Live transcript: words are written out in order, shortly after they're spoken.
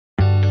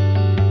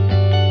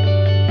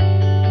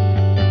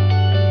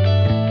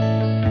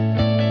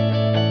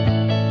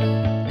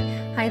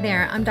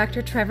there, I'm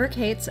Dr. Trevor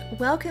Cates.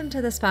 Welcome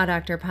to the Spa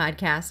Doctor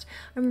podcast.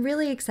 I'm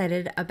really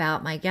excited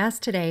about my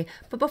guest today,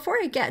 but before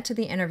I get to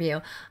the interview,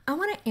 I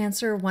want to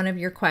answer one of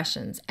your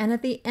questions. And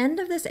at the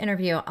end of this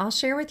interview, I'll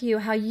share with you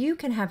how you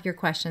can have your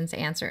questions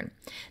answered.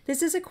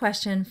 This is a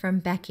question from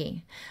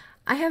Becky.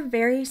 I have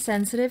very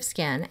sensitive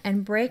skin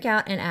and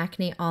breakout and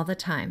acne all the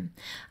time.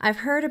 I've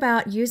heard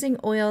about using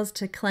oils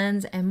to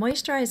cleanse and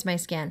moisturize my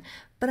skin,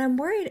 but I'm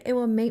worried it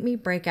will make me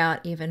break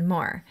out even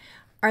more.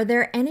 Are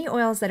there any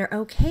oils that are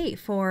okay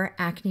for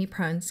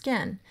acne-prone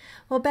skin?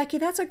 Well, Becky,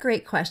 that's a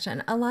great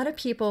question. A lot of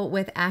people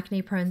with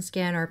acne-prone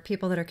skin or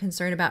people that are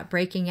concerned about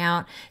breaking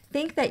out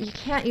think that you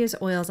can't use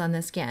oils on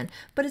the skin,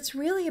 but it's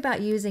really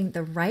about using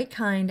the right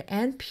kind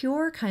and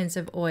pure kinds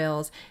of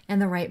oils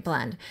and the right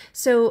blend.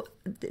 So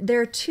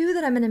there are two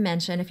that I'm going to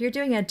mention. If you're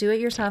doing a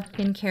do-it-yourself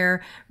skincare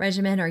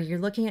regimen or you're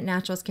looking at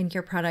natural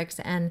skincare products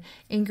and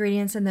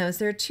ingredients in those,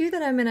 there are two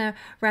that I'm going to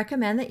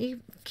recommend that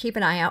you keep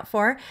an eye out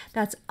for.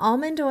 That's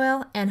almond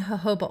oil and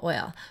jojoba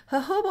oil.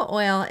 Jojoba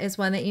oil is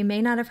one that you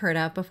may not have heard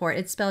of before.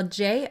 It's spelled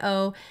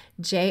Jojoba.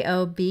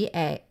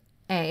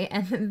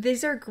 And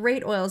these are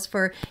great oils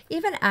for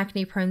even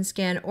acne-prone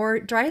skin or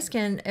dry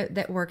skin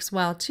that works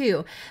well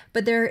too.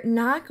 But they're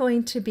not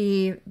going to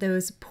be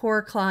those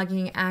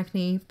pore-clogging,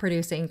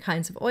 acne-producing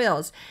kinds of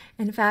oils.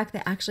 In fact,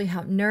 they actually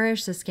help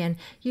nourish the skin.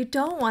 You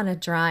don't want to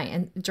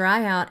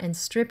dry out and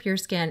strip your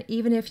skin,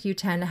 even if you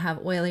tend to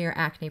have oily or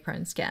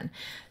acne-prone skin.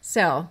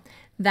 So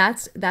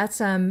that's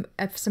some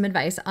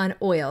advice on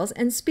oils.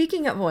 And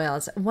speaking of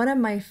oils, one of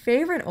my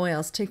favorite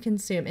oils to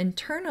consume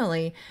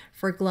internally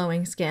for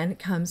glowing skin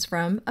comes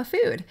from a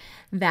food.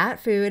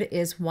 That food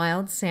is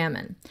wild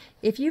salmon.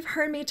 If you've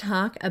heard me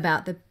talk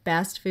about the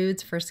best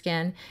foods for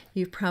skin,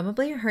 you've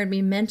probably heard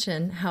me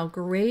mention how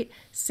great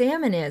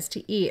salmon is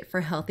to eat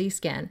for healthy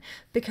skin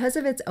because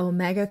of its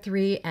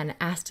omega-3 and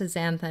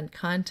astaxanthin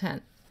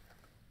content.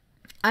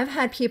 I've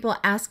had people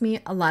ask me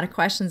a lot of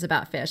questions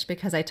about fish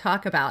because I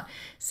talk about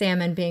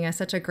salmon being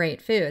such a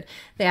great food.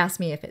 They ask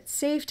me if it's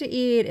safe to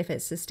eat, if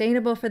it's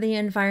sustainable for the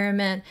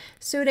environment.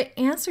 So to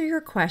answer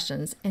your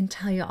questions and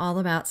tell you all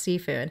about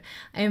seafood,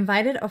 I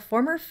invited a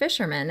former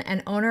fisherman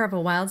and owner of a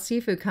wild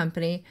seafood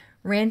company,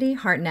 Randy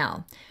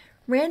Hartnell.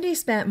 Randy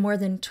spent more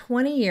than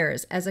 20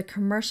 years as a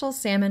commercial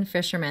salmon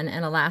fisherman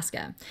in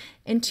Alaska.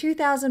 In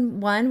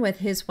 2001, with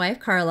his wife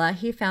Carla,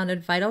 he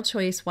founded Vital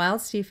Choice Wild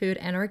Seafood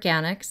and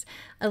Organics,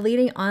 a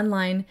leading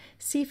online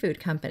seafood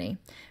company.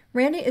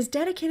 Randy is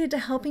dedicated to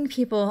helping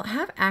people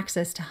have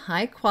access to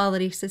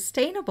high-quality,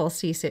 sustainable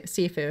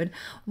seafood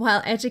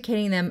while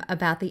educating them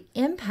about the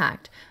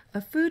impact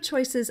of food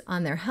choices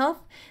on their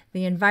health,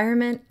 the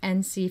environment,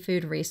 and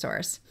seafood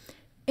resource.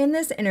 In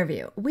this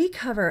interview, we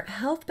cover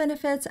health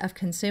benefits of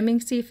consuming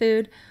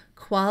seafood,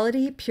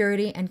 quality,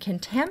 purity, and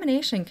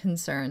contamination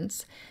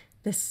concerns,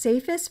 the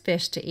safest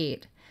fish to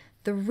eat,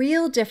 the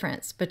real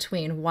difference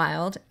between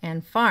wild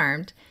and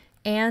farmed,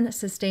 and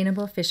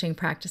sustainable fishing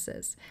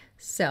practices.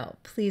 So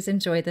please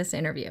enjoy this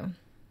interview.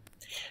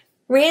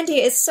 Randy,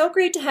 it's so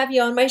great to have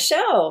you on my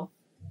show.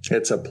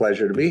 It's a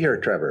pleasure to be here,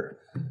 Trevor.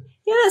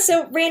 Yeah,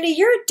 so Randy,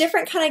 you're a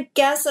different kind of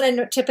guest than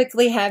I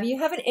typically have. You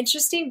have an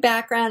interesting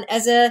background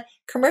as a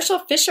commercial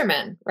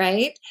fisherman,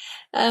 right?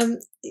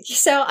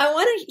 So I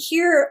want to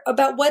hear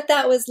about what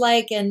that was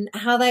like and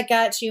how that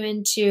got you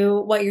into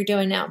what you're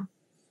doing now.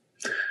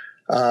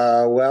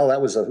 Well,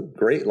 that was a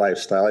great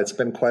lifestyle. It's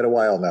been quite a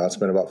while now. It's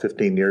been about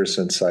 15 years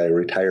since I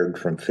retired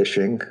from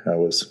fishing. I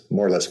was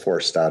more or less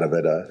forced out of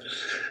it.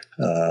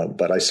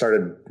 But I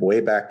started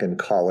way back in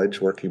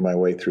college, working my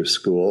way through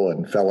school,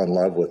 and fell in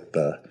love with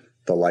the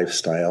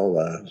lifestyle,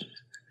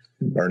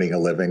 earning a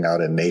living out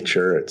in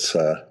nature.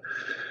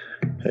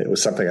 It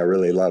was something I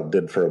really loved,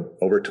 did for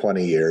over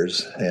 20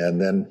 years.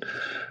 And then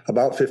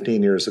about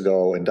 15 years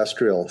ago,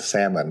 industrial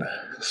salmon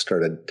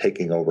started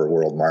taking over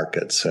world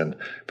markets and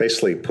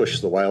basically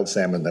pushed the wild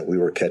salmon that we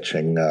were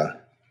catching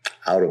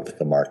out of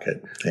the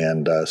market.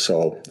 And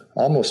so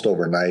almost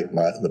overnight,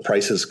 the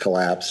prices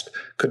collapsed,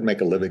 couldn't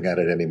make a living at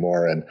it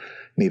anymore, and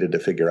needed to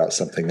figure out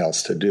something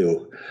else to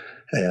do.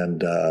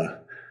 And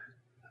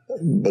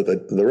but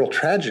the real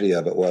tragedy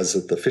of it was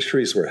that the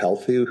fisheries were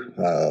healthy.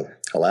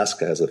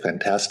 Alaska has a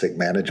fantastic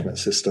management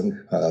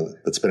system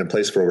that's been in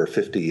place for over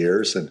 50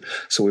 years. And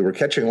so we were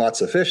catching lots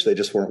of fish. They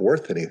just weren't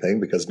worth anything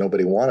because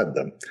nobody wanted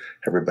them.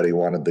 Everybody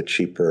wanted the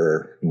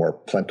cheaper, more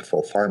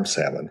plentiful farm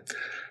salmon.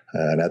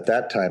 And at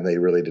that time, they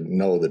really didn't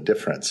know the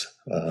difference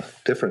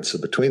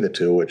between the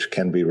two, which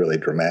can be really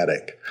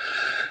dramatic.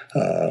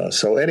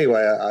 So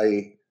anyway,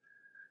 I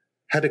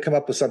had to come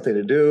up with something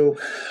to do,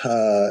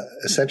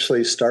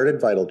 essentially started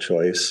Vital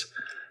Choice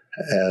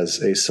as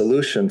a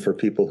solution for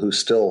people who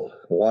still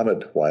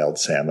wanted wild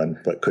salmon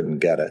but couldn't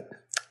get it.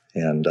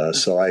 And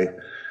so I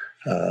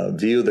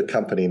view the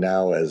company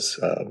now as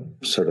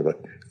sort of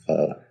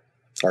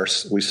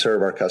we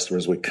serve our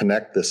customers. We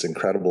connect this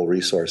incredible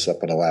resource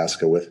up in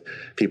Alaska with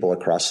people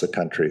across the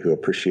country who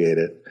appreciate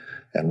it.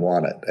 and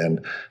want it.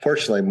 And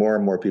fortunately, more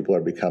and more people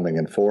are becoming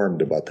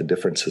informed about the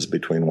differences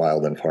between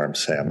wild and farm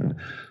salmon.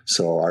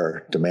 So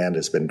our demand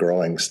has been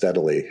growing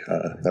steadily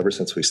ever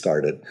since we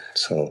started.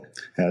 So,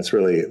 and it's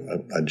really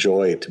a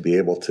joy to be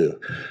able to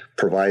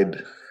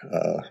provide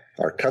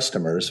our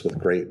customers with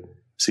great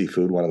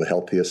seafood, one of the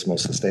healthiest,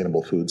 most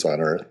sustainable foods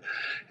on earth,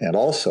 and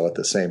also at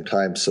the same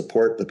time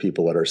support the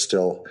people that are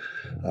still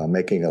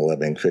making a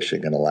living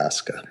fishing in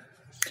Alaska.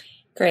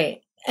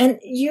 Great. And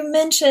you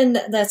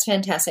mentioned, that's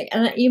fantastic.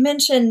 And you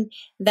mentioned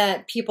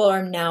that people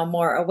are now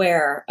more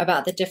aware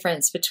about the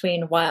difference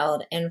between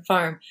wild and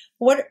farm.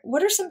 What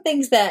are some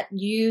things that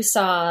you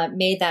saw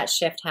made that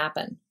shift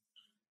happen?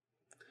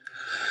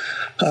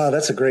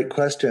 That's a great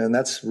question. And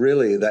that's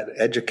really, that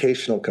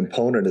educational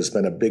component has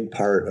been a big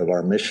part of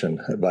our mission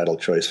at Vital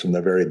Choice from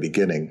the very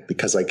beginning,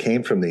 because I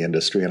came from the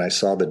industry and I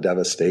saw the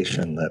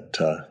devastation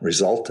that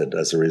resulted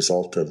as a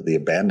result of the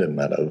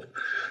abandonment of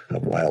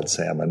wild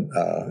salmon.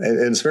 And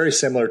it's very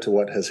similar to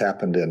what has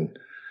happened in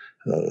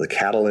the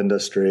cattle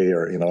industry,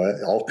 or,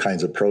 all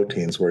kinds of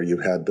proteins, where you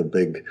had the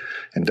big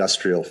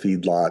industrial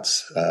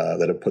feedlots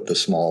that have put the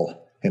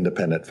small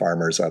independent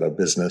farmers out of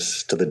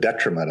business to the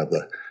detriment of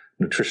the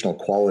nutritional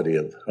quality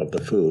of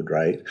the food,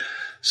 right?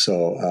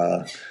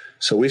 So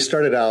we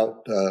started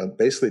out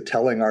basically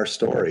telling our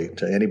story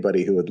to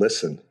anybody who would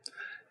listen.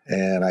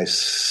 And I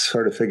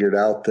sort of figured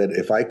out that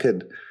if I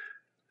could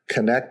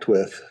connect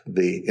with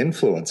the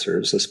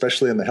influencers,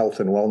 especially in the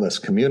health and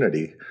wellness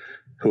community,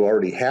 who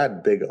already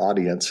had big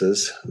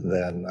audiences,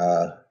 then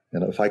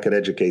if I could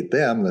educate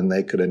them, then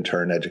they could in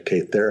turn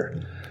educate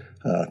their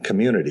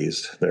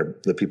communities,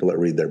 the people that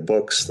read their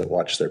books, that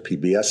watch their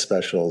PBS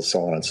specials,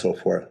 so on and so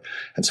forth.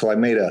 And so I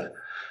made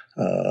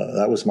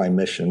that was my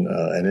mission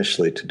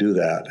initially, to do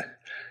that.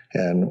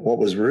 And what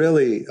was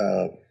really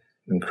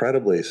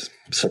incredibly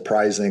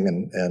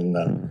surprising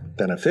and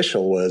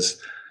beneficial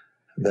was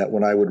that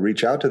when I would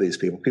reach out to these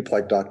people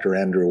like Dr.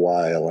 Andrew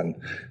Weil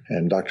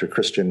and Dr.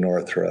 Christian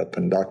Northrup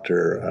and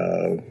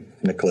Dr.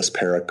 Nicholas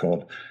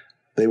Perricone,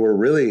 they were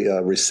really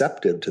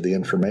receptive to the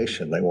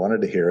information. They wanted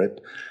to hear it.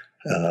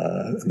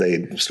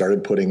 They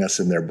started putting us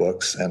in their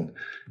books, and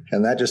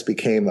that just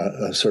became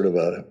a sort of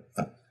a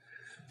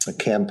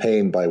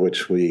campaign by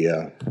which we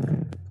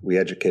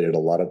educated a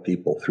lot of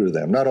people through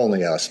them. Not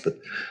only us, but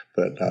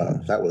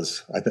that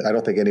was, I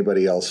don't think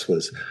anybody else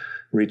was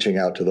reaching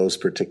out to those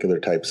particular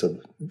types of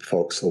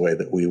folks the way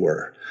that we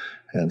were.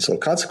 And so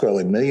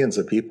consequently, millions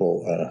of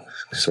people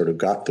sort of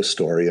got the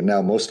story. And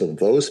now most of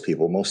those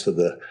people, most of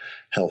the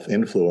health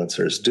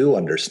influencers do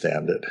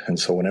understand it. And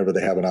so whenever they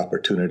have an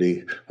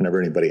opportunity,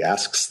 whenever anybody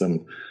asks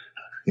them,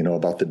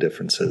 about the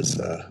differences,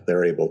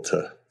 they're able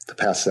to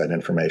pass that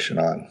information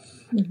on.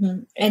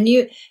 Mm-hmm. And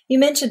you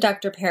mentioned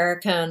Dr.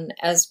 Perricone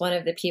as one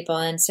of the people.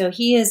 And so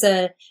he is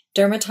a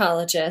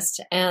dermatologist.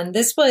 And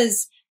this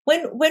was,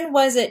 when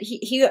was it?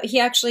 He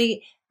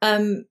actually,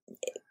 tell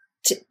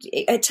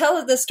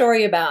the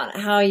story about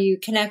how you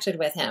connected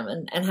with him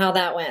and how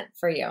that went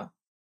for you.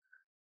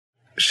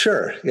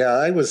 Sure. Yeah,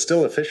 I was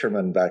still a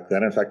fisherman back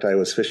then. In fact, I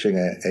was fishing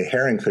a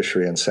herring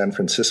fishery in San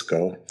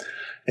Francisco.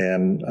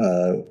 And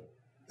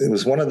it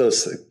was one of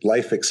those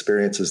life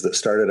experiences that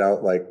started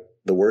out like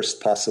the worst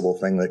possible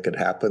thing that could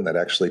happen that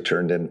actually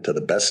turned into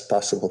the best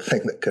possible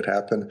thing that could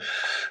happen.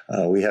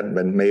 We hadn't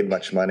been made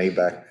much money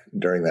back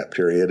during that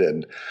period.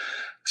 And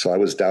so I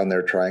was down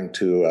there trying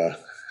to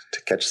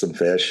catch some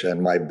fish,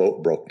 and my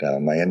boat broke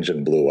down. My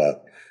engine blew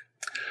up.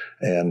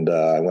 And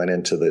I went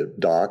into the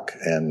dock,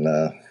 and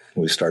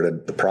we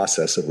started the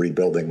process of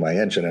rebuilding my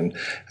engine.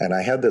 And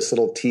I had this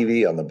little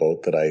TV on the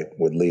boat that I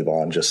would leave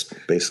on just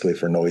basically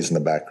for noise in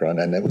the background.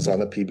 And it was on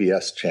the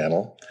PBS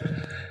channel.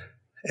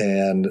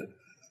 And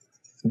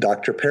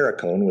Dr.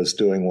 Perricone was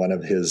doing one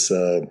of his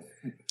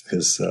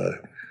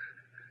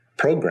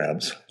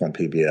programs on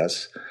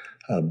PBS,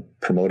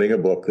 promoting a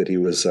book that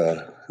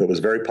that was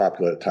very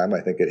popular at the time. I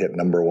think it hit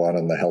number one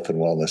on the health and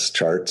wellness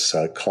charts,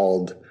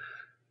 called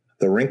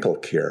The Wrinkle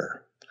Cure.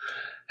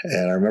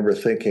 And I remember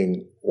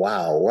thinking,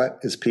 wow, what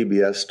is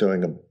PBS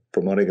doing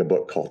promoting a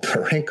book called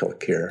The Wrinkle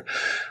Cure?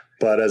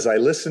 But as I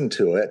listened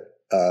to it,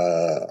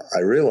 I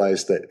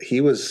realized that he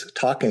was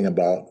talking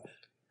about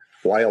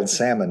wild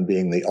salmon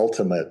being the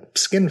ultimate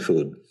skin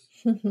food,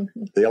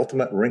 the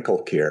ultimate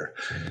wrinkle cure,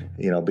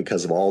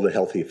 because of all the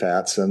healthy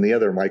fats and the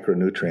other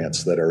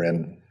micronutrients that are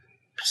in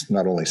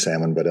not only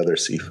salmon, but other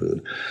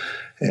seafood.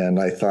 And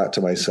I thought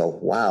to myself,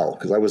 wow,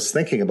 because I was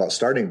thinking about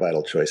starting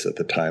Vital Choice at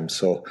the time.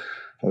 So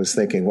I was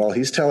thinking, well,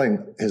 he's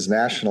telling his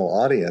national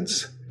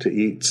audience to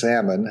eat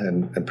salmon,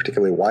 and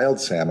particularly wild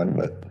salmon,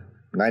 but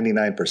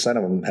 99%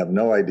 of them have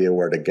no idea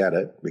where to get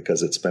it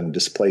because it's been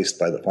displaced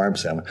by the farm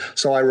salmon.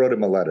 So I wrote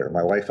him a letter.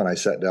 My wife and I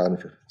sat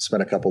down,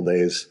 spent a couple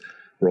days,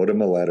 wrote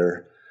him a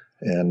letter,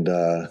 and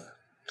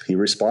he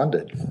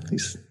responded.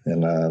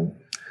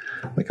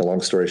 Make a long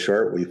story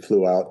short, we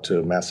flew out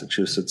to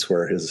Massachusetts,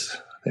 or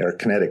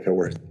Connecticut,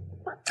 where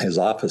his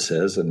office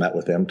is, and met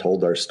with him,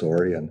 told our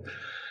story. And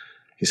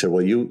he said,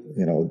 well,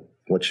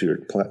 what you're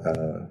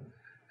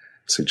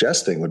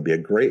suggesting would be a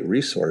great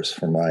resource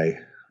for my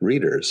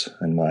readers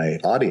and my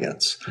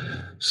audience.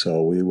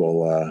 So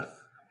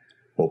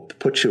we'll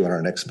put you in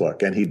our next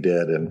book. And he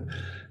did.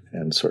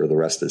 And sort of the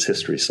rest is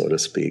history, so to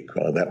speak.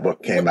 That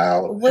book came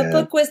out. What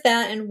book was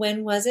that, and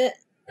when was it?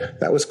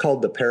 That was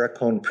called The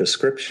Perricone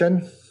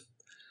Prescription.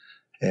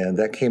 And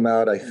that came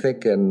out, I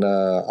think, in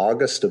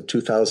August of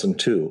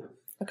 2002.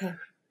 Okay.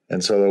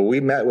 And so we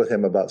met with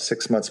him about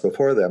 6 months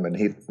before them, and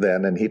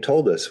he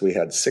told us we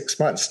had 6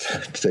 months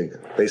to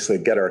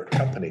basically get our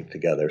company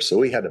together. So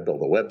we had to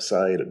build a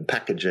website and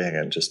packaging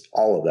and just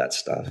all of that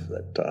stuff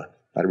that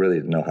I really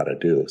didn't know how to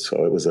do.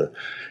 So it was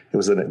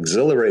an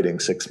exhilarating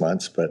 6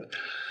 months, but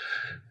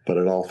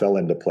it all fell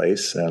into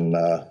place, and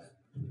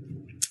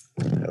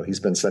he's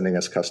been sending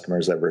us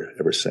customers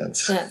ever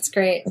since. That's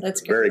great.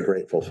 That's great. Very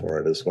grateful for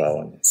it as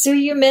well. So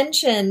you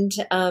mentioned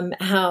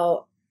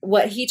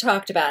what he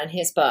talked about in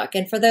his book,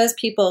 and for those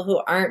people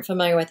who aren't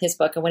familiar with his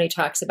book and when he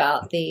talks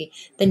about the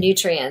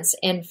nutrients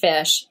in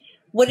fish,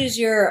 what is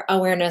your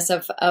awareness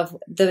of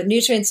the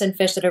nutrients in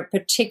fish that are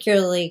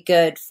particularly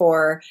good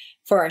for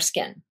our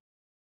skin?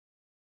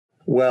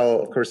 Well,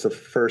 of course, the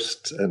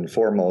first and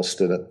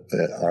foremost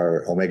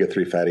are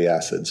omega-3 fatty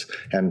acids,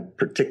 and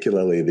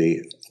particularly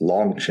the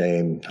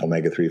long-chain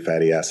omega-3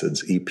 fatty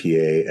acids,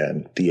 EPA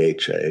and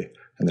DHA,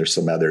 and there's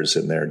some others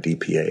in there,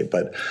 DPA.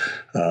 But,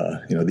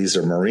 these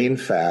are marine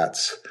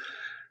fats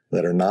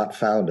that are not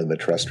found in the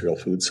terrestrial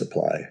food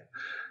supply.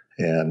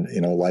 And,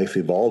 life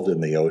evolved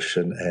in the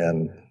ocean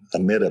and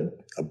amid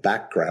a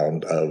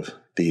background of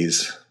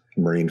these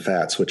marine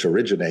fats, which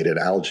originate in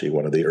algae,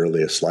 one of the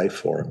earliest life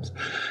forms.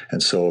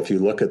 And so if you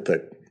look at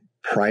the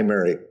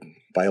primary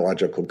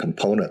biological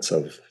components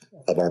of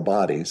our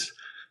bodies,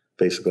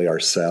 basically our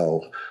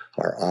cell,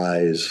 our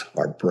eyes,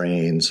 our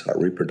brains, our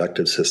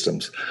reproductive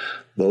systems,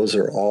 those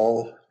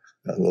all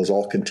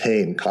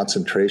contain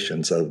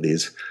concentrations of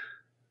these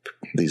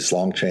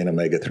long-chain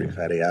omega-3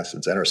 fatty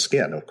acids, and our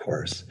skin, of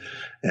course.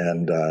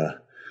 And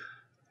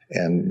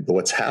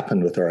what's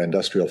happened with our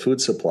industrial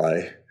food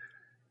supply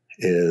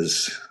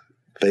is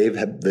they've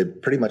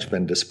pretty much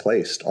been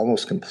displaced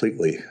almost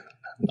completely.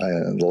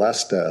 The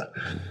last,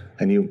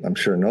 and you, I'm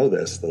sure, know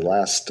this, the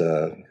last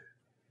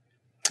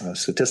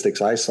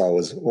statistics I saw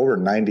was over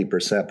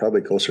 90%,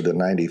 probably closer to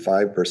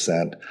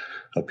 95%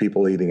 of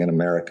people eating an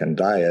American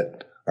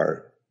diet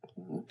are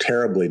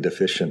terribly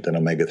deficient in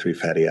omega-3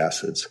 fatty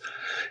acids.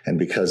 And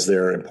because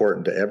they're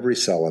important to every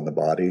cell in the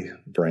body,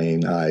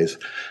 brain, eyes,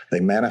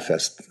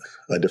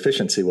 a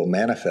deficiency will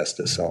manifest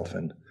itself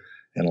in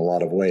a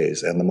lot of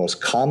ways. And the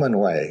most common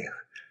way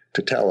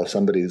to tell if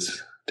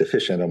somebody's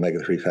deficient in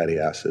omega-3 fatty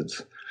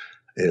acids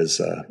is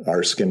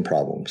our skin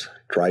problems,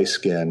 dry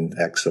skin,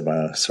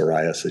 eczema,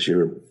 psoriasis.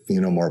 You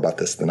know more about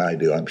this than I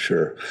do, I'm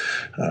sure.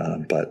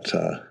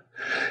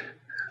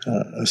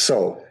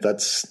 So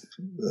that's,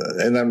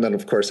 and then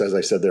of course, as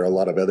I said, there are a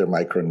lot of other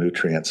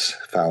micronutrients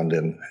found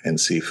in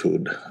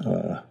seafood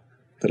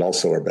that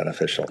also are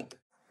beneficial.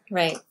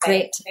 Right.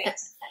 Great.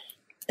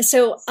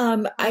 So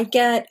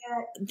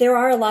there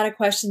are a lot of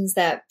questions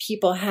that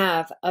people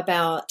have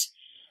about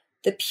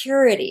the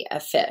purity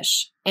of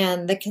fish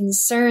and the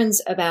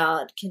concerns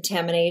about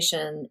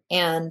contamination.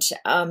 And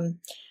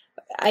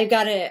I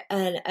got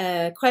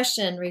a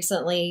question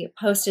recently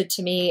posted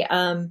to me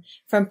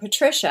from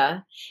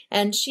Patricia,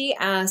 and she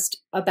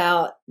asked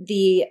about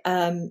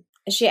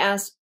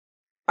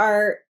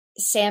are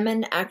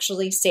salmon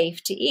actually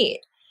safe to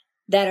eat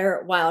that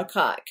are wild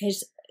caught?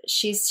 Because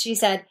she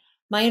said,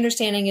 my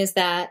understanding is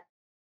that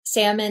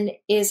salmon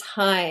is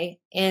high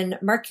in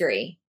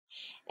mercury.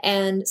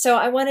 And so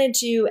I wanted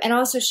to, and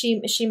also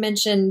she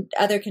mentioned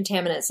other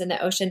contaminants in the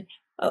ocean.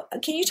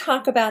 Can you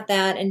talk about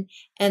that and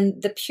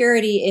the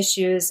purity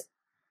issues,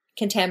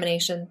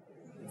 contamination?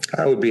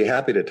 I would be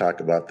happy to talk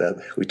about that.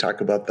 We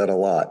talk about that a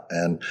lot.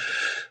 And,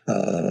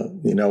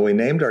 we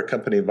named our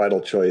company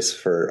Vital Choice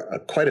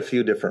for quite a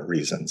few different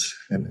reasons.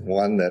 And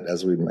one that,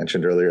 as we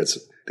mentioned earlier,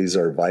 these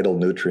are vital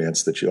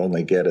nutrients that you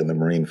only get in the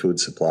marine food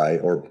supply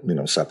or,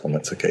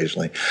 supplements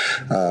occasionally.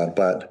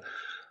 But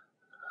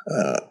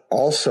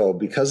also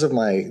because of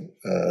my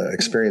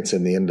experience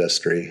in the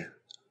industry,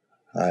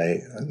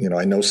 I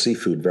know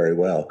seafood very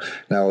well.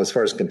 Now, as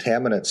far as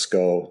contaminants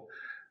go,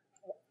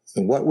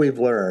 what we've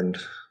learned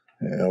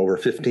over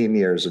 15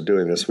 years of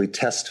doing this, we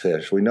test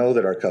fish. We know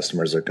that our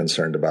customers are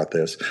concerned about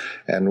this.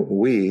 And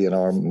we,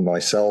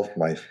 myself,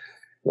 my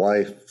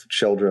wife,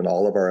 children,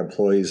 all of our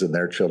employees and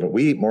their children,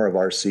 we eat more of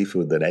our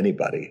seafood than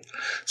anybody.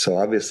 So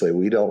obviously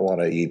we don't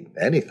want to eat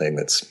anything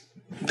that's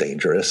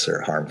dangerous or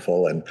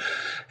harmful. And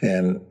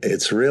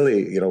it's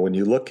really, when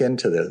you look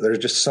into this, there's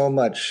just so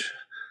much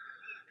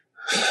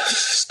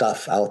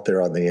stuff out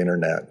there on the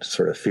internet,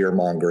 sort of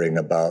fear-mongering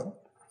about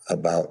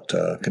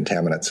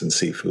contaminants in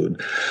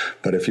seafood.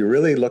 But if you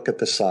really look at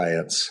the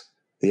science,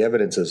 the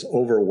evidence is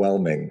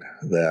overwhelming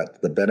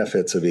that the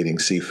benefits of eating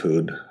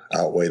seafood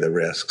outweigh the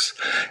risks,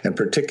 and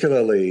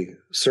particularly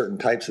certain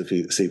types of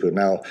seafood.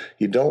 Now,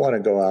 you don't want to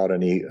go out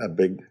and eat a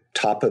big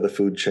top of the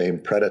food chain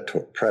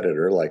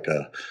predator like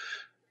a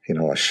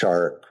a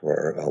shark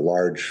or a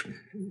large,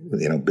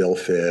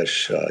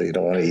 billfish. You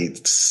don't want to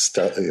eat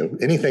stuff,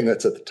 anything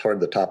that's toward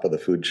the top of the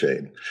food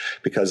chain,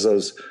 because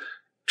those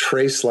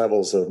trace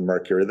levels of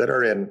mercury that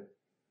are in,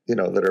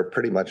 that are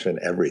pretty much in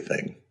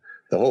everything.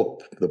 The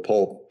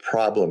whole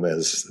problem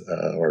is,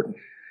 or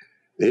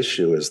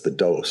issue is the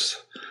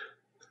dose.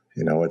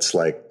 It's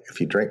like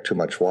if you drink too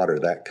much water,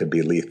 that could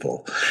be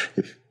lethal.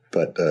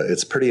 But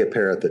it's pretty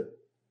apparent that,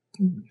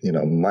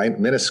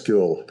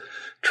 minuscule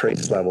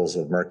trace levels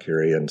of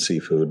mercury in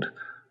seafood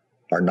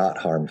are not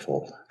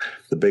harmful.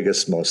 The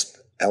biggest, most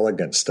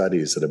elegant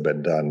studies that have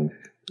been done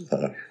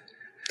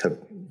have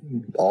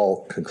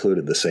all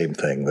concluded the same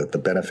thing, that the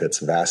benefits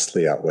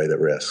vastly outweigh the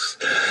risks.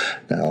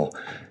 Now,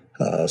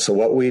 so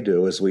what we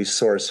do is we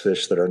source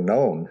fish that are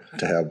known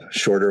to have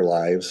shorter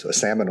lives. A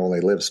salmon only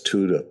lives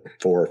 2 to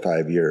 4 or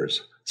 5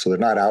 years. So they're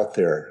not out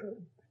there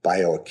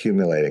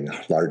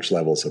bioaccumulating large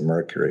levels of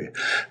mercury.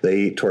 They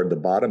eat toward the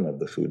bottom of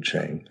the food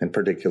chain. In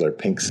particular,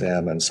 pink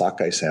salmon,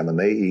 sockeye salmon,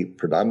 they eat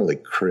predominantly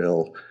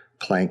krill,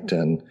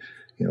 plankton,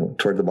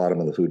 toward the bottom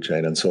of the food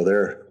chain. And so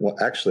they're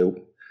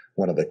actually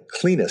one of the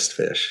cleanest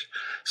fish.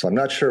 So I'm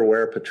not sure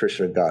where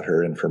Patricia got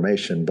her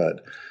information,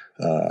 but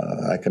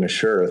I can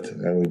assure her,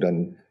 and we've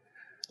done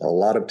a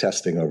lot of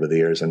testing over the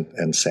years,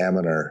 and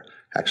salmon are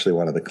actually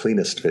one of the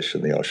cleanest fish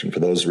in the ocean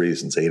for those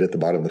reasons. They eat at the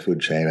bottom of the food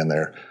chain, and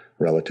they're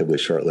relatively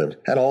short-lived.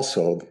 And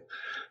also,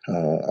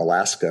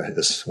 Alaska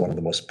is one of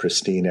the most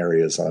pristine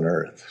areas on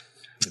Earth.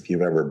 If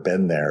you've ever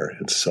been there,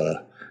 it's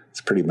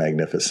pretty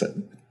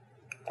magnificent.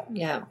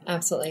 Yeah,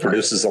 absolutely.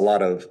 Produces a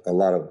lot of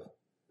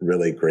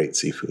really great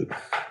seafood.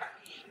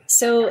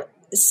 So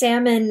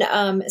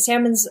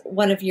salmon's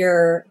one of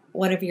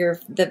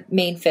the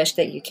main fish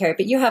that you carry,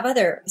 but you have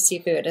other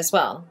seafood as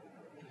well.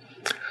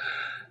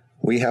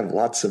 We have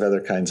lots of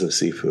other kinds of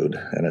seafood,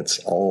 and it's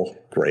all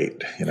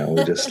great.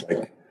 We just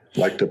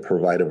like to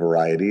provide a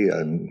variety,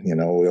 and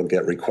we'll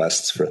get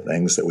requests for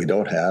things that we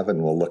don't have,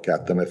 and we'll look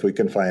at them. If we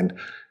can find,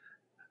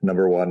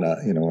 number one,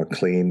 a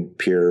clean,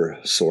 pure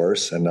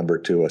source, and number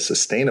two, a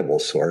sustainable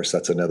source.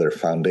 That's another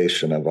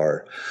foundation of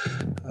our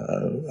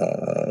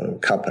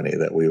company,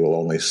 that we will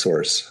only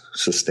source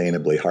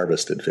sustainably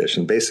harvested fish.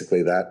 And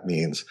basically that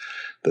means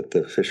that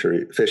the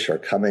fish are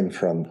coming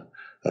from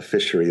a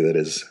fishery that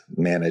is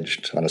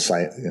managed on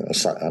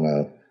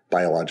a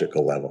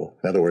biological level.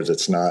 In other words,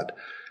 it's not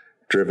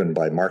driven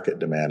by market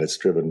demand. It's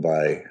driven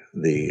by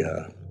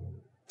the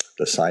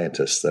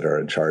scientists that are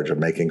in charge of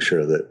making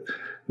sure that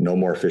no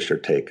more fish are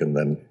taken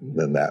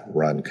than that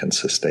run can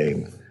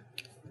sustain.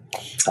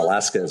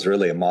 Alaska is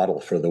really a model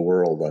for the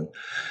world on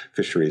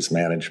fisheries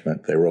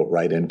management. They wrote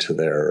right into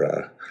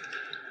their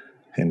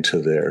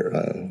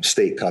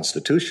state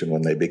constitution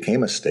when they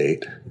became a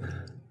state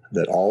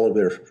that all of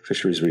their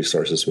fisheries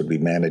resources would be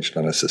managed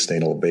on a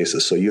sustainable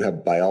basis. So you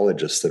have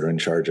biologists that are in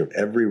charge of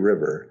every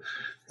river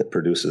that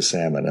produces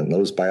salmon, and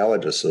those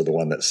biologists are the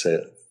one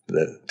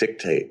that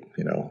dictate,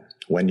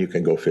 when you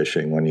can go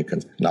fishing, when you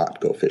can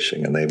not go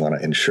fishing, and they want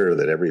to ensure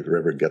that every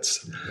river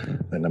gets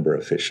the number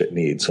of fish it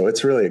needs. So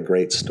it's really a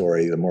great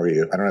story. I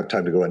don't have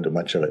time to go into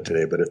much of it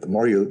today, but the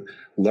more you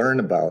learn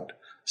about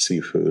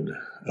seafood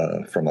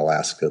from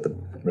Alaska,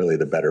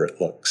 the better it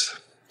looks.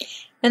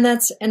 And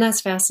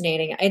that's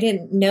fascinating. I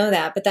didn't know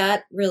that, but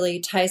that really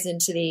ties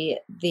into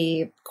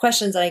the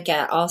questions that I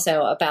get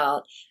also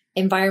about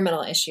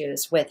environmental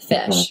issues with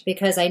fish,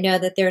 because I know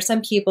that there are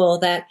some people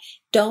that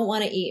don't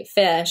want to eat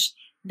fish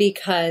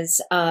because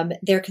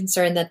they're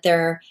concerned that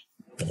they're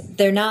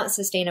not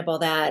sustainable,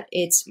 that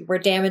we're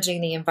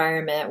damaging the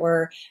environment,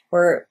 we're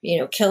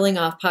killing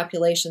off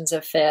populations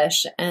of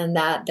fish, and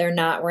that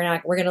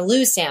we're going to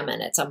lose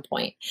salmon at some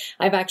point.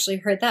 I've actually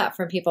heard that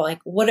from people,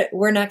 like,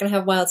 we're not going to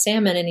have wild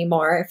salmon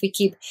anymore if we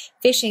keep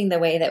fishing the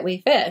way that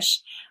we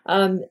fish.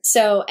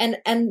 So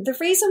the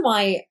reason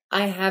why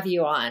I have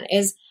you on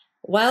is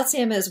wild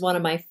salmon is one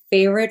of my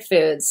favorite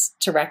foods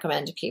to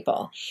recommend to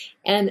people.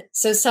 And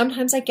so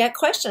sometimes I get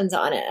questions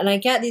on it, and I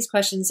get these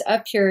questions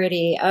of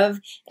purity, of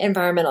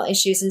environmental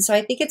issues. And so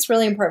I think it's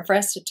really important for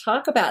us to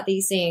talk about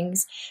these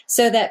things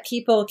so that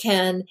people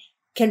can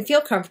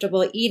feel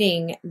comfortable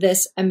eating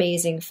this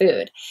amazing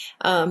food.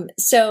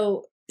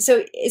 So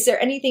is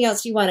there anything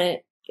else you want to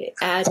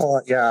add?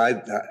 Oh,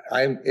 yeah,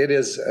 it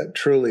is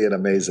truly an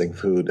amazing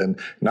food, and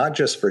not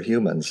just for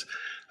humans.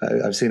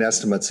 I've seen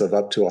estimates of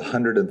up to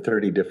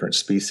 130 different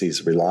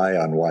species rely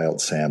on wild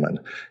salmon.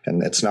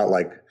 And it's not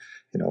like,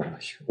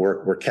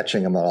 we're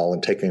catching them all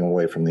and taking them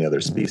away from the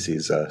other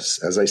species.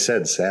 As I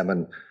said,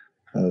 salmon,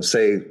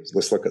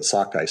 let's look at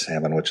sockeye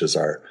salmon, which is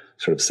our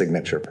sort of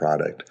signature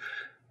product.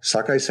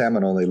 Sockeye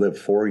salmon only live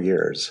 4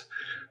 years.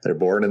 They're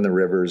born in the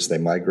rivers. They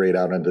migrate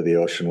out into the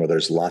ocean where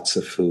there's lots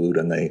of food,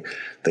 and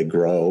they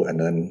grow. And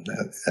then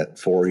at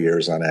 4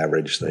 years on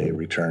average, they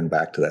return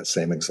back to that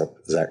same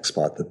exact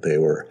spot that they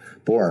were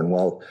born.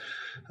 Well,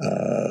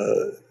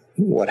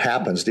 what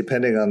happens,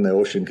 depending on the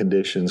ocean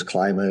conditions,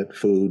 climate,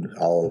 food,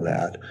 all of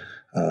that,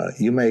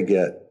 you may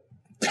get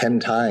 10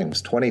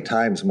 times, 20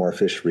 times more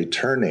fish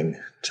returning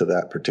to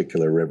that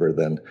particular river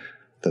than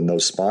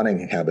those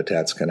spawning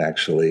habitats can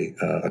actually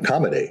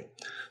accommodate.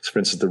 So for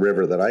instance, the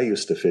river that I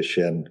used to fish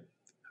in,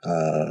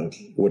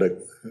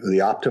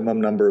 the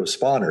optimum number of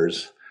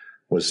spawners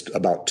was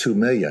about 2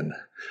 million.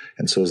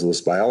 And so as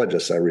those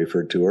biologists I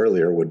referred to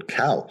earlier would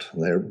count.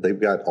 They've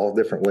got all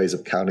different ways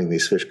of counting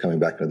these fish coming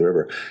back into the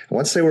river. And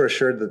once they were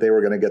assured that they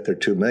were going to get their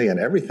 2 million,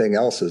 everything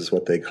else is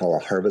what they call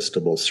a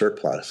harvestable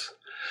surplus.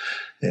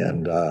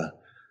 And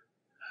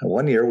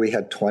one year we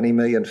had 20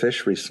 million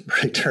fish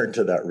returned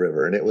to that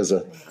river, and it was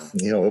a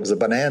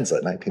bonanza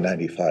in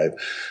 1995.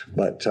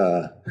 But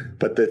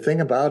the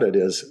thing about it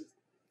is,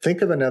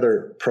 think of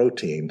another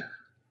protein,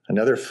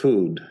 another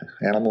food,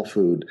 animal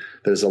food,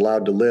 that is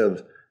allowed to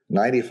live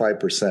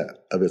 95%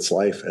 of its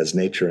life as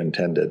nature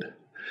intended.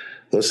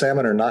 Those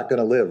salmon are not going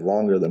to live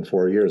longer than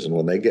 4 years. And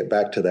when they get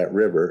back to that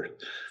river,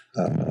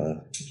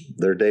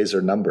 their days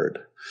are numbered.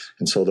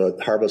 And so the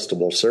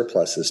harvestable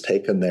surplus is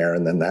taken there,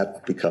 and then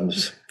that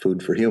becomes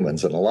food for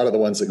humans. And a lot of the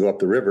ones that go up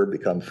the river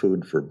become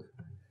food for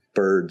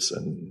birds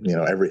and,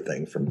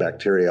 everything from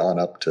bacteria on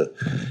up to,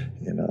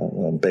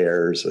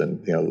 bears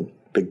and,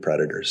 big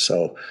predators.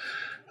 So,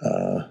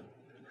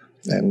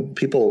 and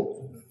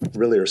people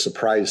really are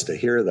surprised to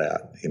hear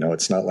that.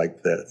 It's not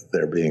like that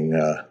they're being,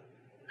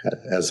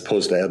 as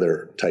opposed to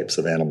other types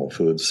of animal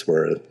foods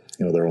where,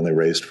 they're only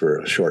raised for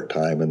a short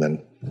time and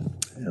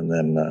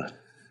then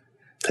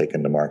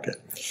taken to market.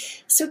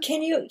 So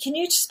can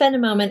you spend a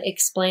moment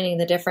explaining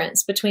the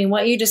difference between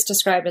what you just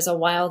described as a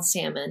wild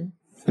salmon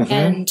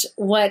and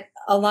what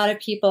a lot of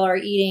people are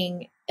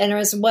eating, and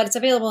what's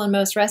available in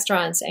most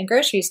restaurants and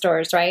grocery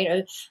stores, right?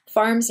 A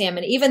farm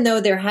salmon, even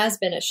though there has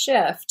been a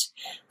shift,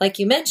 like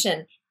you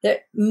mentioned,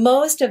 that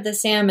most of the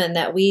salmon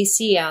that we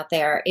see out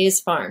there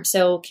is farm.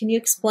 So can you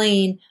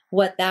explain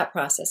what that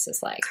process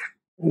is like?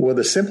 Well,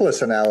 the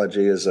simplest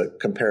analogy is a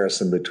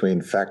comparison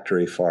between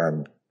factory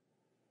farm,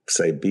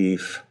 say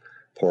beef,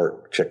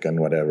 pork,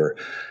 chicken, whatever,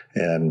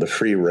 and the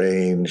free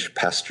range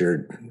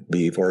pastured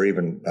beef, or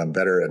even a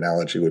better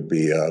analogy would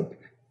be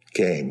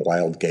game,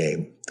 wild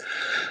game.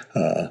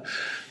 The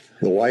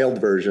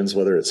wild versions,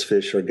 whether it's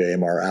fish or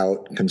game, are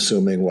out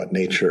consuming what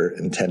nature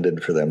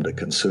intended for them to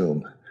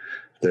consume.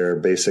 They're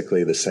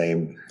basically the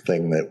same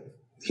thing that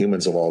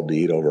humans evolved to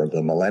eat over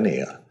the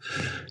millennia.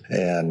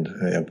 And,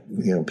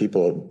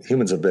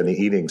 humans have been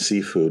eating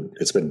seafood.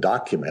 It's been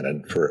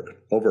documented for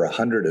over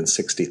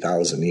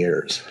 160,000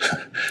 years.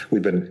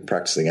 We've been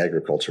practicing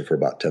agriculture for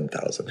about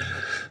 10,000.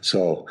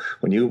 So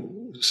when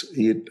you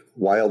eat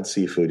wild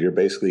seafood, you're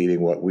basically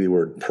eating what we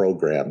were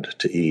programmed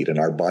to eat, and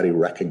our body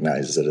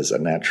recognizes it as a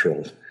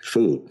natural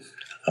food.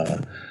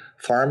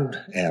 Farmed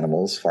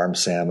animals, farmed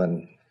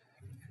salmon,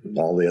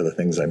 all the other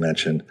things I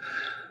mentioned,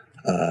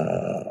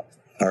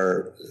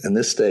 are, in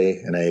this day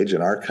and age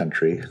in our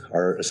country,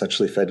 are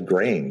essentially fed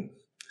grain.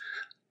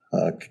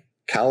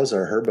 Cows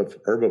are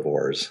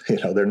herbivores.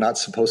 They're not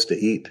supposed to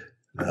eat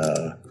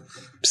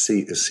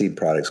seed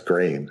products,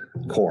 grain,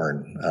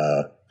 corn.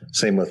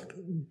 Same with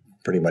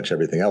pretty much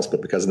everything else.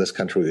 But because in this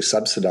country we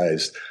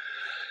subsidize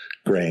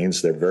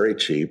grains, they're very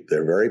cheap,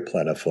 they're very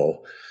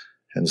plentiful.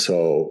 And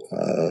so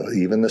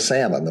even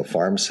the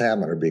farm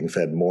salmon, are being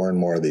fed more and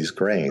more of these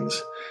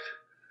grains.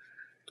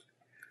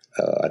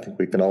 I think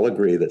we can all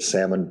agree that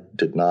salmon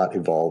did not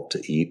evolve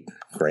to eat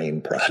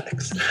grain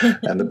products.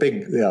 And the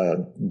big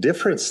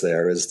difference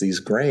there is these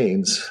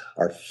grains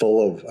are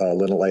full of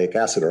linoleic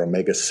acid, or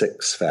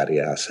omega-6 fatty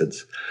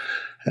acids.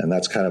 And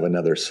that's kind of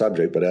another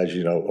subject. But as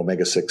you know,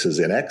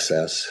 omega-6s in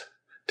excess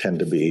tend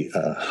to be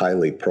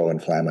highly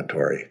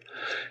pro-inflammatory.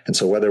 And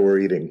so whether we're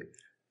eating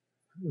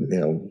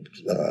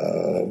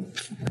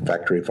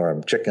factory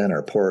farm chicken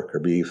or pork or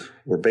beef,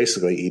 we're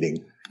basically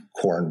eating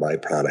corn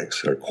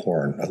byproducts, or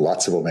corn,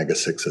 lots of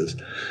omega-6s.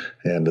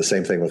 And the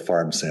same thing with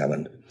farm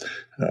salmon.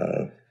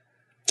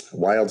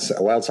 Wild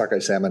sockeye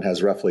salmon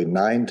has roughly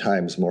 9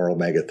 times more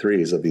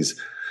omega-3s of these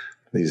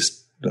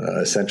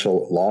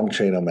essential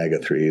long-chain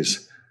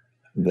omega-3s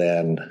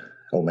than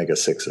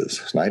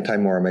omega-6s. 9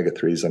 times more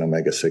omega-3s than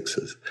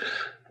omega-6s.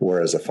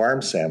 Whereas a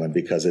farm salmon,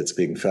 because it's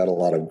being fed a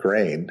lot of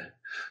grain,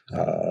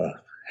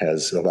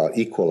 has about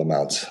equal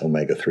amounts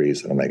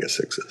omega-3s and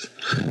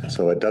omega-6s.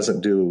 So it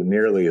doesn't do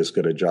nearly as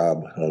good a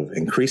job of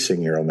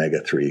increasing your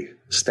omega-3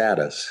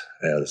 status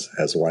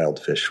as wild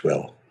fish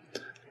will.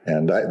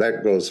 And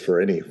that goes for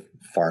any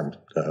farm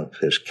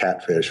fish,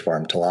 catfish,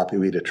 farm tilapia.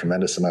 We eat a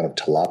tremendous amount of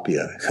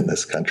tilapia in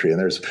this country, and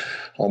there's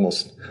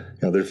almost,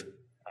 there's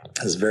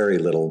very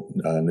little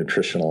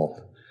nutritional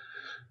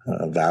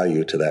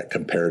value to that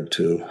compared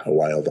to a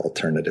wild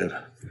alternative.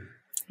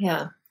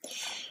 Yeah.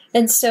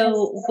 And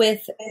so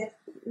with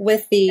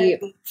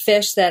the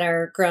fish that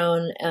are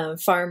grown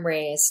farm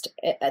raised,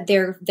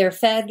 they're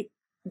fed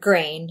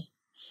grain.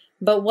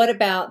 But what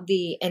about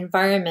the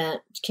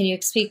environment? Can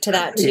you speak to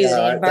that too? Yeah,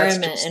 the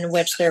environment in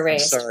which they're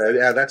raised. Sorry,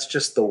 yeah, that's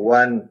just the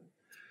one.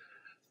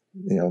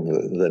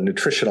 The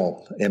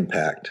nutritional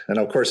impact, and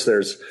of course,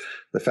 there's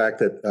the fact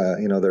that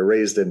they're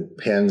raised in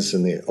pens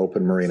in the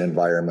open marine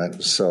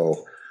environment,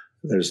 so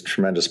there's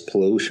tremendous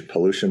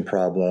pollution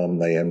problem.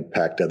 They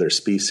impact other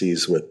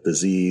species with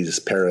disease,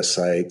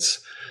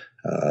 parasites,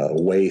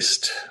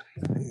 waste,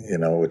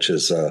 which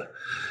is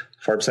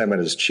farm salmon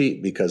is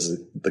cheap because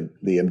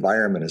the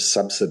environment is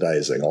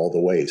subsidizing all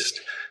the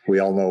waste. We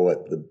all know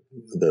what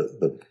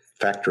the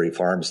factory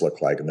farms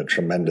look like and the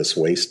tremendous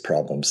waste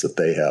problems that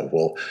they have.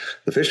 Well,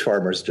 the fish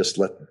farmers just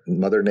let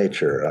Mother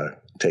Nature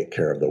take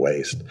care of the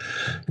waste.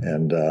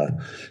 And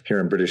here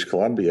in British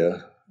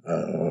Columbia,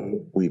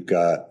 we've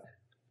got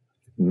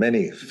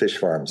many fish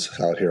farms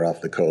out here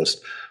off the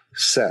coast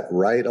set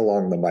right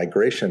along the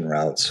migration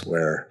routes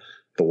where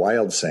the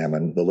wild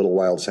salmon, the little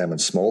wild salmon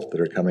smolt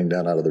that are coming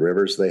down out of the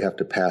rivers, they have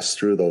to pass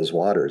through those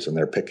waters, and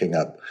they're picking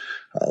up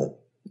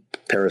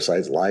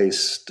parasites,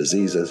 lice,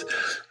 diseases.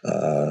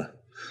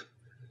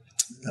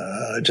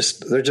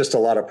 There's just a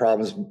lot of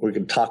problems. We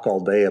can talk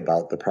all day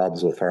about the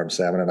problems with farm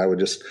salmon, and I would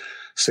just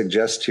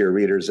suggest to your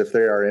readers, if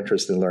they are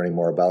interested in learning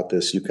more about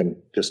this, you can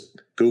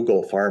just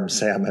Google farm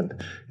salmon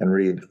and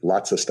read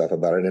lots of stuff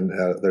about it. And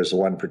there's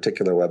one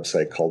particular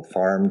website called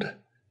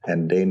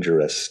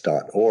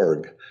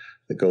farmedanddangerous.org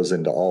that goes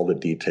into all the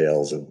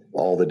details of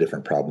all the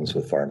different problems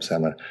with farm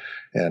salmon.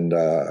 And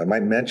I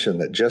might mention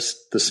that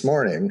just this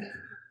morning,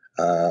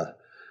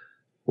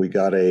 we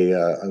got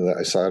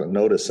I saw a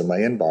notice in my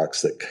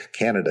inbox that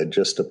Canada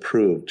just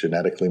approved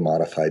genetically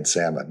modified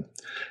salmon.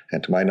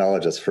 And to my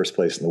knowledge, that's the first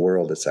place in the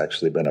world it's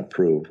actually been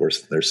approved.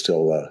 They're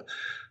still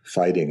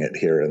fighting it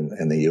here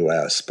in the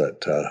U.S.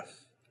 But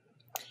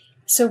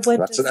so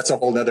that's a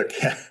whole other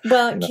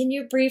Well, can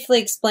you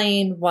briefly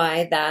explain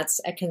why that's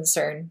a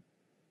concern?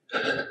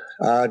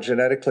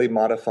 Genetically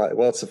modified.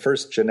 Well, it's the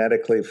first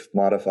genetically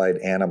modified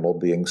animal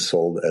being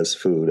sold as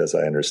food, as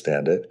I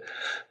understand it.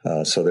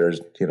 So there's,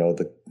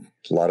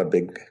 a lot of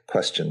big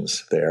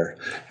questions there.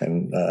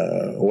 And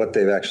what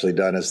they've actually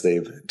done is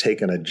they've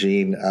taken a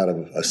gene out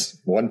of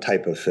one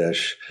type of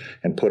fish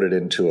and put it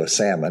into a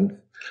salmon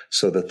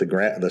so that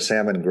the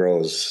salmon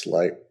grows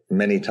like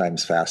many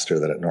times faster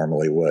than it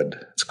normally would.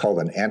 It's called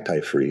an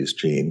antifreeze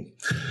gene.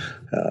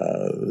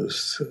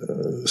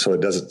 So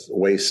it doesn't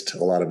waste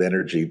a lot of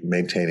energy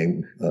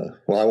maintaining.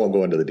 Well, I won't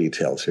go into the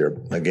details here.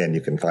 Again,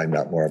 you can find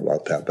out more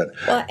about that. But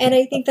and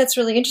I think that's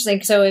really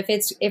interesting. So if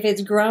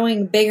it's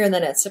growing bigger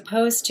than it's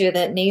supposed to,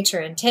 that nature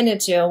intended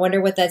to, I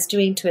wonder what that's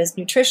doing to its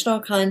nutritional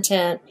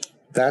content.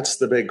 That's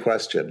the big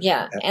question.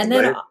 Yeah, and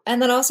then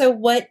also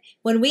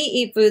when we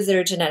eat foods that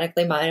are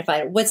genetically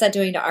modified, what's that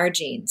doing to our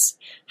genes?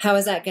 How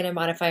is that going to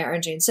modify our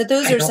genes? So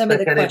those are some of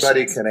the questions.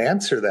 Anybody can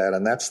answer that,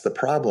 and that's the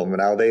problem.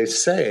 Now they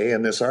say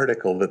in this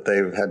article that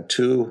they've had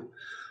 2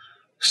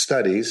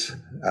 studies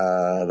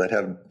that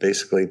have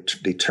basically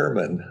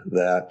determined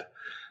that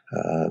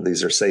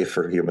these are safe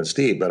for humans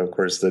to eat. But of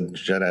course, the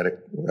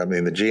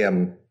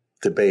GM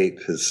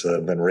debate has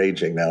been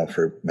raging now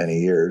for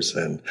many years,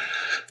 and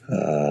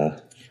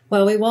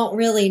well, we won't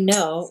really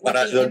know what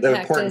the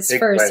impact is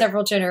for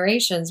several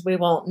generations. We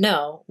won't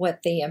know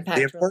what the impact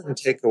is. The important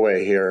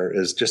takeaway here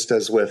is, just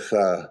as with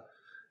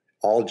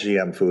all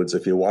GM foods,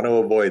 if you want to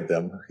avoid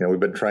them, we've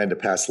been trying to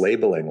pass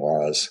labeling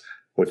laws,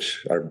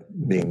 which are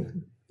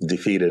being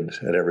defeated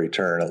at every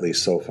turn, at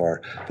least so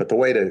far. But the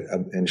way to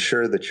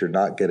ensure that you're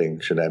not getting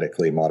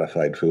genetically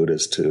modified food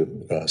is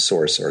to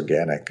source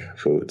organic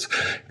foods.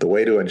 The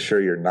way to ensure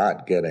you're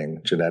not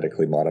getting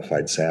genetically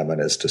modified salmon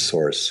is to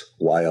source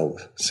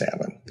wild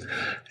salmon.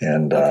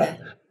 And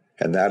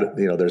and that,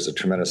 there's a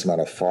tremendous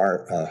amount of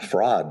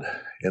fraud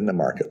in the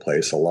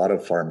marketplace. A lot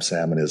of farm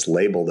salmon is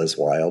labeled as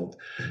wild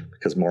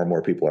because more and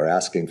more people are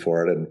asking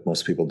for it, and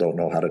most people don't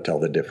know how to tell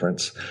the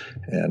difference.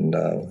 And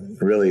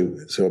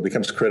really, so it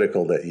becomes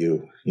critical that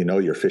you know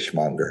your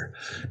fishmonger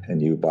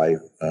and you buy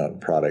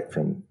product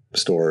from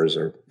stores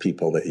or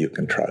people that you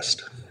can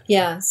trust.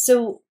 Yeah.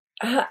 So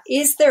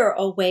is there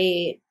a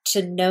way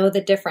to know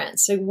the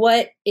difference? So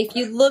would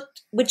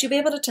you be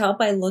able to tell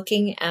by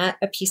looking at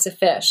a piece of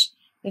fish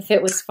if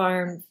it was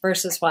farm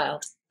versus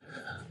wild?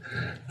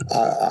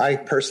 I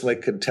personally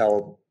could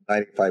tell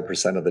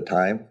 95% of the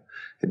time.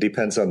 It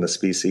depends on the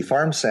species.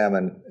 Farm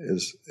salmon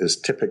is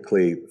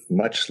typically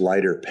much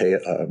lighter,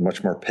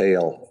 much more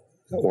pale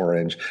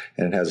orange,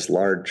 and it has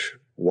large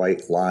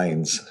white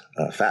lines,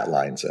 fat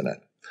lines in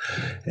it.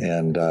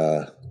 And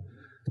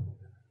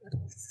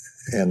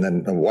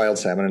then wild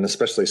salmon, and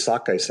especially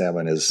sockeye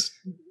salmon, is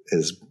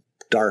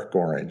dark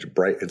orange,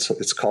 bright.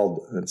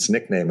 Its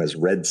nickname is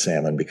red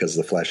salmon because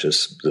the flesh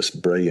is this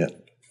brilliant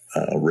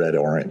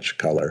red-orange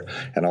color,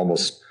 and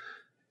almost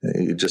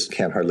you just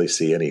can't hardly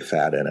see any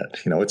fat in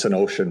it. It's an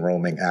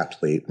ocean-roaming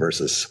athlete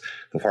versus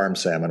the farm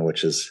salmon,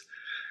 which is,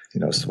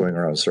 swimming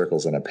around in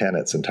circles in a pen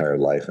its entire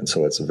life, and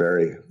so it's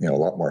very, a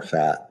lot more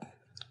fat.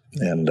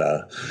 And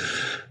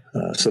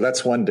so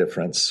that's one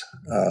difference.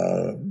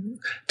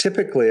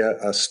 Typically,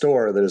 a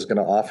store that is going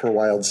to offer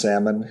wild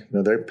salmon,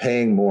 they're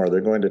paying more.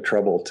 They're going to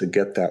trouble to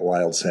get that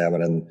wild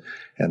salmon,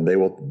 and they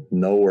will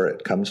know where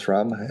it comes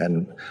from.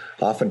 And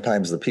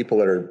oftentimes, the people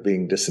that are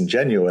being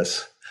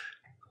disingenuous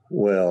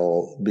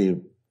will be,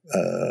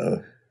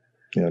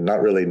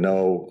 not really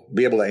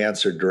be able to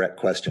answer direct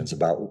questions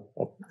about,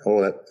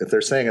 if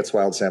they're saying it's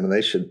wild salmon,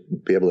 they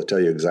should be able to tell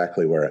you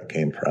exactly where it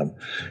came from.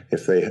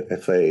 If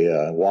they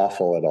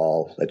waffle at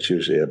all, that's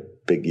usually a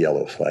big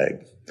yellow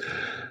flag.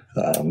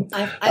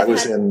 I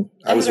was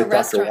with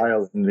Dr.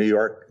 Wild in New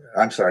York.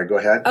 I'm sorry, go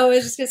ahead. Oh, I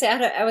was just going to say,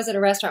 I was at a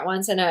restaurant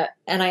once and I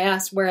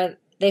asked where,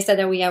 they said,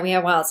 oh, yeah, we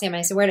have wild salmon.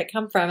 I said, where'd it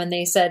come from? And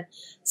they said,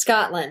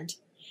 Scotland.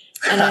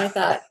 And I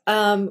thought,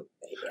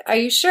 are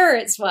you sure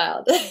it's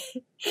wild?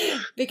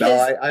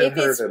 Because if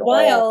it's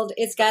wild,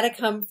 it's got to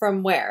come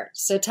from where?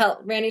 So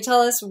Randy,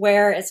 tell us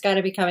where it's got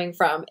to be coming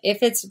from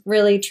if it's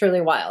really,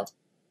 truly wild.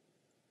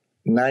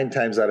 9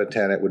 times out of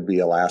 10, it would be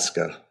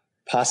Alaska,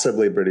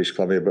 possibly British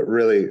Columbia, but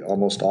really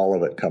almost all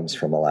of it comes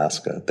from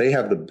Alaska. They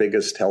have the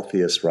biggest,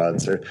 healthiest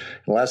runs. In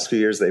the last few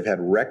years, they've had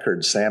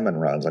record salmon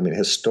runs. I mean,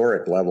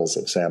 historic levels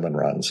of salmon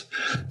runs.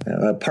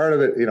 Part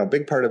of it,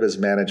 big part of it is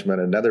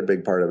management. Another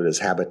big part of it is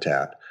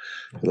habitat.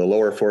 The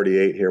lower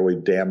 48 here,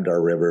 we've dammed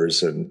our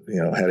rivers and,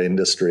 had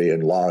industry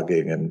and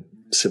logging and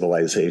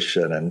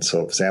civilization. And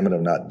so salmon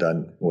have not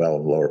done well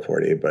in the lower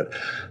 48, but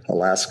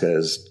Alaska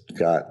has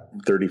got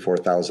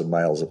 34,000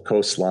 miles of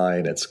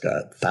coastline. It's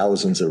got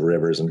thousands of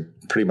rivers, and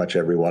pretty much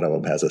every one of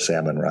them has a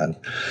salmon run.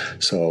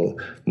 So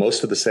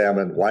most of the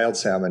salmon, wild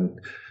salmon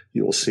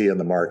you will see in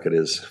the market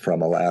is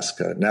from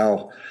Alaska.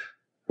 Now,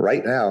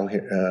 right now,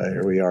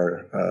 here we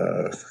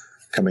are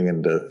coming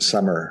into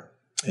summer,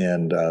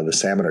 and the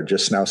salmon are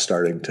just now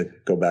starting to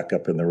go back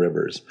up in the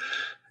rivers.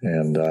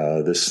 And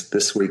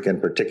this week in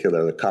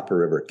particular, the Copper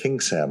River king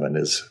salmon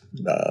is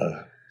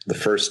the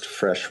first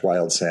fresh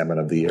wild salmon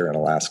of the year in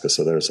Alaska.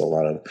 So there's a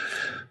lot of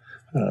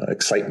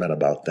excitement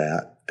about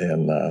that.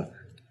 And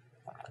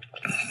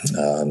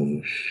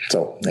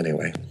so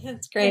anyway.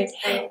 That's great.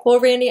 Well,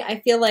 Randy,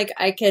 I feel like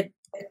I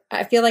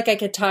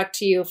could talk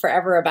to you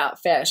forever about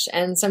fish.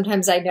 And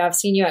sometimes I know I've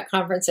seen you at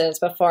conferences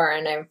before,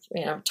 and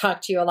I've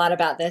talked to you a lot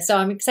about this. So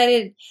I'm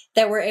excited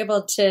that we're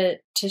able to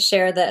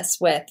share this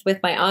with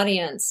my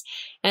audience.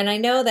 And I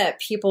know that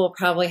people will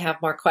probably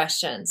have more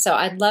questions. So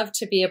I'd love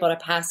to be able to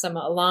pass them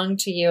along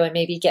to you and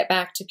maybe get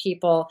back to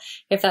people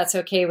if that's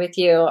okay with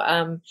you.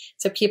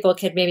 So people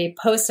could maybe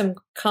post some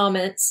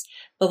comments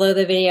below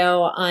the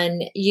video on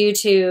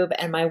YouTube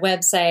and my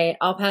website.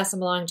 I'll pass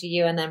them along to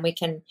you, and then we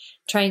can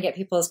try and get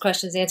people's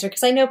questions answered.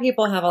 Because I know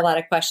people have a lot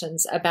of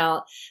questions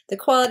about the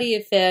quality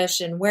of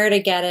fish and where to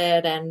get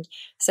it. And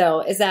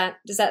so does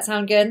that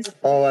sound good?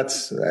 Oh,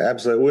 that's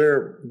absolutely.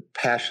 We're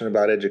passionate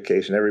about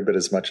education every bit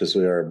as much as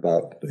we are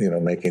about,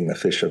 making the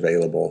fish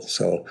available.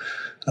 So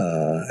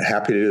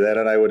happy to do that.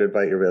 And I would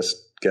invite your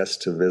guests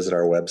to visit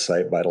our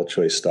website,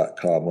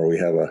 vitalchoice.com, where we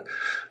have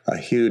a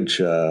huge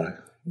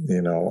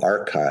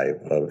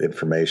archive of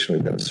information.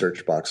 We've got a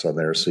search box on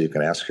there so you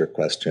can ask your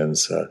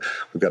questions.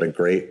 We've got a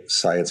great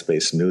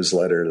science-based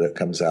newsletter that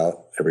comes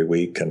out every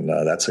week, and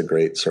that's a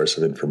great source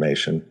of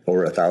information.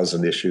 Over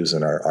 1,000 issues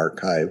in our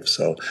archive.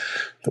 So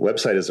the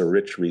website is a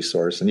rich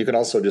resource, and you can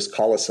also just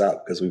call us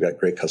up because we've got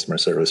great customer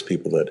service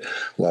people that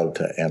love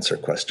to answer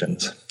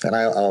questions, and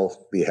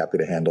I'll be happy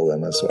to handle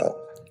them as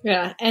well.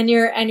 Yeah, and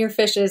your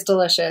fish is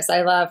delicious.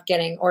 I love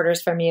getting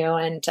orders from you,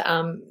 and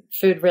the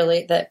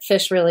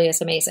fish really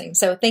is amazing.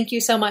 So thank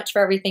you so much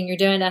for everything you're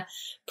doing to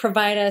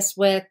provide us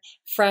with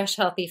fresh,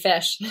 healthy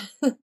fish.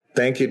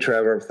 Thank you,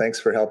 Trevor. Thanks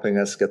for helping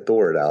us get the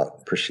word out.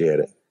 Appreciate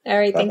it. All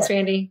right, Bye-bye. Thanks,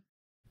 Randy.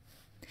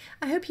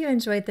 I hope you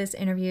enjoyed this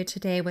interview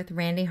today with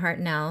Randy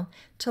Hartnell.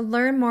 To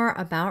learn more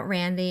about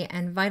Randy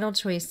and Vital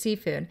Choice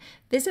Seafood,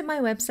 visit my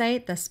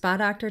website,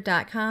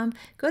 thespadoctor.com.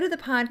 Go to the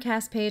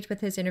podcast page with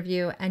his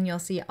interview, and you'll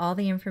see all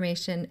the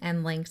information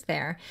and links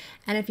there.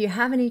 And if you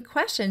have any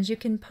questions, you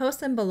can post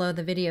them below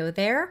the video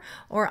there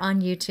or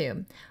on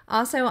YouTube.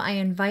 Also, I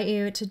invite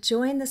you to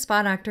join the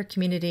Spa Doctor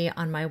community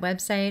on my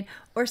website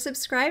or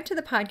subscribe to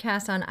the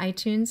podcast on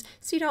iTunes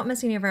so you don't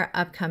miss any of our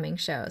upcoming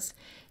shows.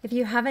 If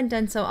you haven't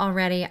done so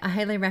already, I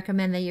highly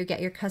recommend that you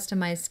get your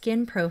customized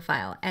skin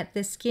profile at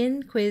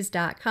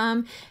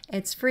theskinquiz.com.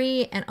 It's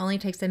free and only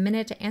takes a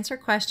minute to answer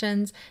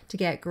questions to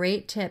get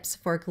great tips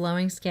for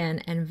glowing skin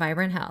and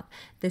vibrant health.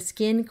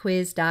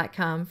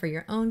 Theskinquiz.com for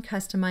your own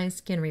customized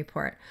skin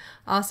report.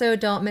 Also,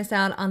 don't miss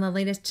out on the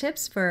latest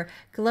tips for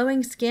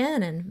glowing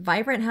skin and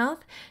vibrant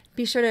health.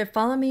 Be sure to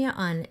follow me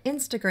on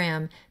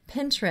Instagram,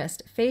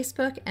 Pinterest,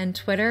 Facebook, and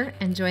Twitter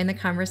and join the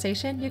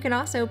conversation. You can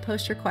also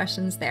post your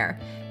questions there.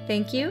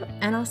 Thank you,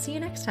 and I'll see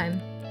you next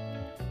time.